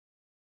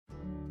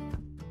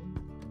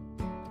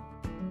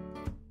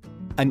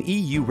An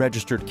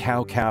EU-registered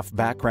cow-calf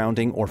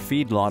backgrounding or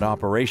feedlot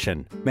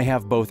operation may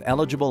have both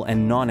eligible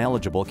and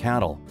non-eligible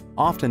cattle.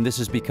 Often this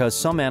is because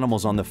some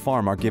animals on the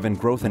farm are given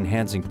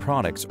growth-enhancing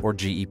products or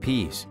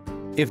GEPs.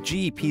 If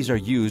GEPs are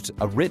used,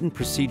 a written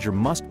procedure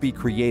must be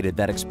created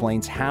that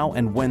explains how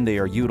and when they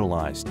are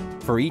utilized.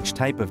 For each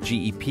type of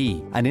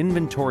GEP, an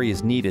inventory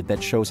is needed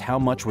that shows how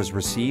much was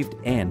received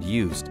and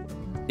used.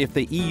 If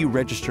the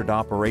EU-registered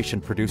operation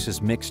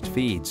produces mixed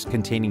feeds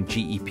containing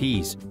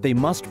GEPs, they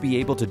must be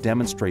able to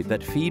demonstrate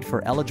that feed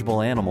for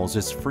eligible animals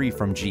is free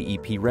from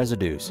GEP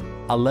residues.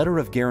 A letter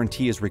of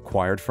guarantee is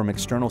required from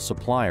external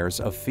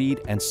suppliers of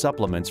feed and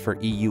supplements for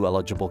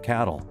EU-eligible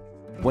cattle.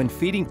 When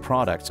feeding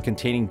products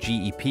containing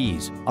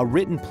GEPs, a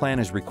written plan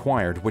is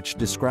required which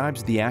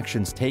describes the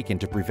actions taken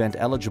to prevent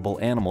eligible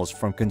animals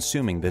from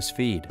consuming this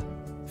feed.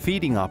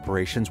 Feeding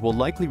operations will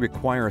likely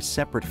require a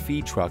separate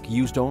feed truck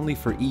used only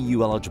for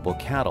EU-eligible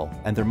cattle,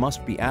 and there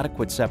must be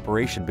adequate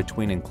separation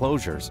between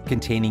enclosures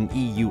containing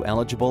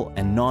EU-eligible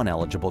and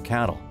non-eligible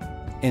cattle.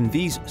 In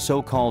these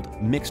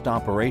so-called mixed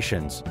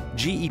operations,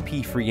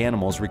 GEP-free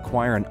animals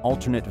require an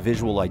alternate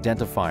visual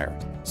identifier,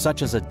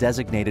 such as a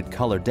designated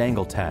color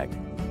dangle tag.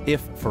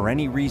 If, for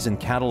any reason,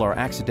 cattle are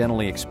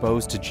accidentally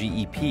exposed to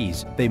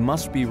GEPs, they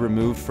must be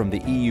removed from the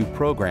EU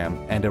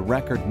program and a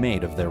record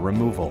made of their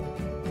removal.